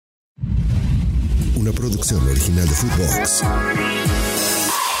Una producción original de Footbox.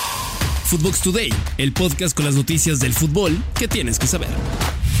 Footbox Today, el podcast con las noticias del fútbol que tienes que saber.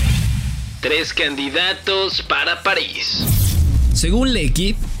 3 candidatos para París. Según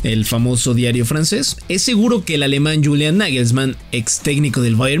L'Équipe, el famoso diario francés, es seguro que el alemán Julian Nagelsmann, ex técnico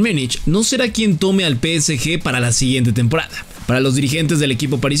del Bayern Múnich, no será quien tome al PSG para la siguiente temporada. Para los dirigentes del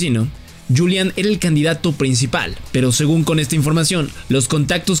equipo parisino, Julian era el candidato principal, pero según con esta información, los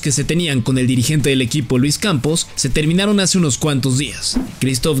contactos que se tenían con el dirigente del equipo, Luis Campos, se terminaron hace unos cuantos días.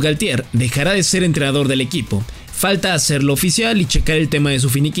 Christophe Galtier dejará de ser entrenador del equipo, falta hacerlo oficial y checar el tema de su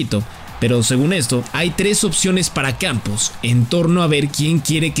finiquito. Pero según esto, hay 3 opciones para Campos en torno a ver quién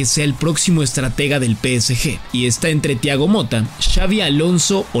quiere que sea el próximo estratega del PSG. Y está entre Thiago Motta, Xabi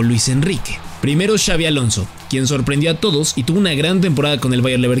Alonso o Luis Enrique. Primero Xabi Alonso, quien sorprendió a todos y tuvo una gran temporada con el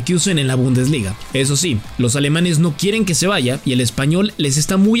Bayer Leverkusen en la Bundesliga. Eso sí, los alemanes no quieren que se vaya y el español les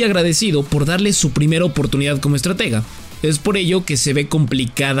está muy agradecido por darle su primera oportunidad como estratega. Es por ello que se ve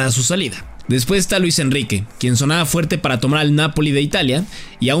complicada su salida. Después está Luis Enrique, quien sonaba fuerte para tomar al Napoli de Italia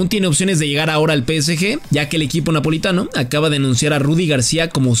y aún tiene opciones de llegar ahora al PSG, ya que el equipo napolitano acaba de anunciar a Rudy García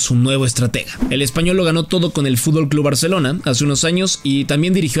como su nuevo estratega. El español lo ganó todo con el FC Barcelona hace unos años y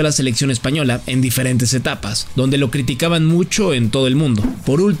también dirigió a la selección española en diferentes etapas, donde lo criticaban mucho en todo el mundo.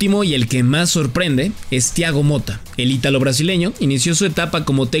 Por último, y el que más sorprende, es Thiago Motta. El ítalo-brasileño inició su etapa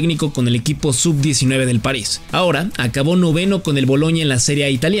como técnico con el equipo sub-19 del París. Ahora acabó noveno con el Bologna en la Serie A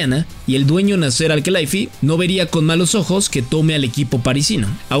italiana y el dueño Nasser Al-Khelaifi no vería con malos ojos que tome al equipo parisino.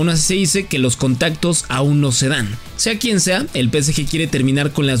 Aún así se dice que los contactos aún no se dan. Sea quien sea, el PSG quiere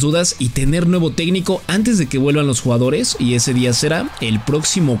terminar con las dudas y tener nuevo técnico antes de que vuelvan los jugadores, y ese día será el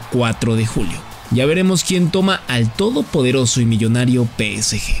próximo 4 de julio. Ya veremos quién toma al todopoderoso y millonario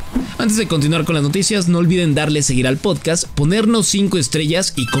PSG. Antes de continuar con las noticias, no olviden darle seguir al podcast, ponernos 5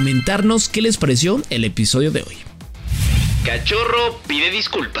 estrellas y comentarnos qué les pareció el episodio de hoy. Cachorro pide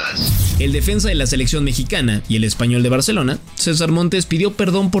disculpas. El defensa de la selección mexicana y el español de Barcelona, César Montes, pidió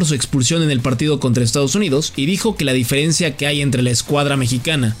perdón por su expulsión en el partido contra Estados Unidos y dijo que la diferencia que hay entre la escuadra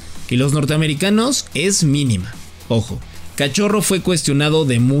mexicana y los norteamericanos es mínima. Ojo, Cachorro fue cuestionado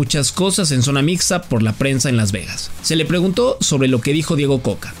de muchas cosas en zona mixta por la prensa en Las Vegas. Se le preguntó sobre lo que dijo Diego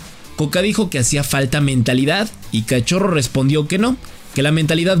Coca. Coca dijo que hacía falta mentalidad y Cachorro respondió que no, que la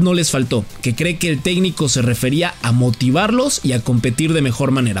mentalidad no les faltó, que cree que el técnico se refería a motivarlos y a competir de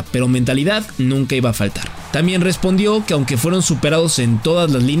mejor manera, pero mentalidad nunca iba a faltar. También respondió que aunque fueron superados en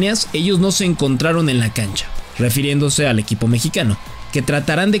todas las líneas, ellos no se encontraron en la cancha, refiriéndose al equipo mexicano, que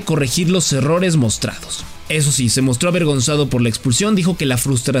tratarán de corregir los errores mostrados. Eso sí, se mostró avergonzado por la expulsión, dijo que la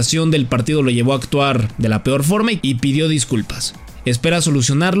frustración del partido lo llevó a actuar de la peor forma y pidió disculpas. Espera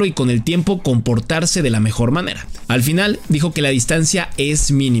solucionarlo y con el tiempo comportarse de la mejor manera. Al final dijo que la distancia es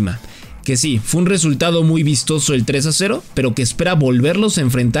mínima, que sí, fue un resultado muy vistoso el 3-0, pero que espera volverlos a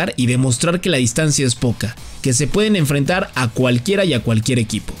enfrentar y demostrar que la distancia es poca, que se pueden enfrentar a cualquiera y a cualquier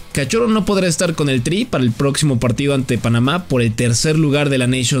equipo. Cachorro no podrá estar con el Tri para el próximo partido ante Panamá por el tercer lugar de la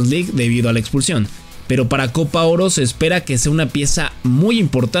Nations League debido a la expulsión. Pero para Copa Oro se espera que sea una pieza muy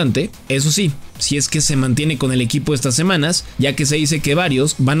importante, eso sí, si es que se mantiene con el equipo estas semanas, ya que se dice que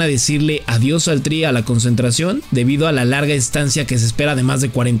varios van a decirle adiós al Tri a la concentración debido a la larga estancia que se espera de más de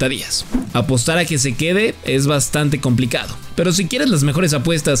 40 días. Apostar a que se quede es bastante complicado, pero si quieres las mejores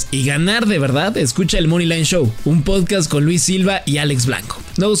apuestas y ganar de verdad, escucha el Moneyline Show, un podcast con Luis Silva y Alex Blanco.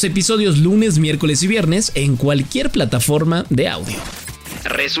 Nuevos episodios lunes, miércoles y viernes en cualquier plataforma de audio.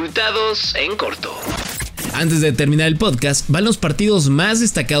 Resultados en corto. Antes de terminar el podcast, van los partidos más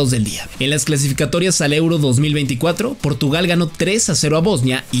destacados del día. En las clasificatorias al Euro 2024, Portugal ganó 3-0 a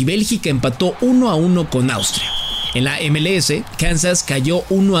Bosnia y Bélgica empató 1-1 con Austria. En la MLS, Kansas cayó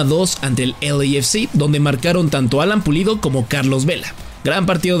 1-2 ante el LAFC, donde marcaron tanto Alan Pulido como Carlos Vela. Gran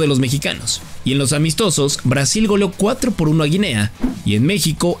partido de los mexicanos. Y en los amistosos, Brasil goleó 4-1 a Guinea. Y en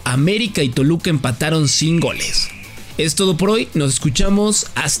México, América y Toluca empataron sin goles. Es todo por hoy, nos escuchamos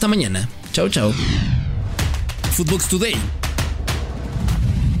hasta mañana. Chao, chao. Footbox Today.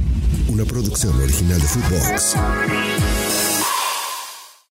 Una producción original de Footbox.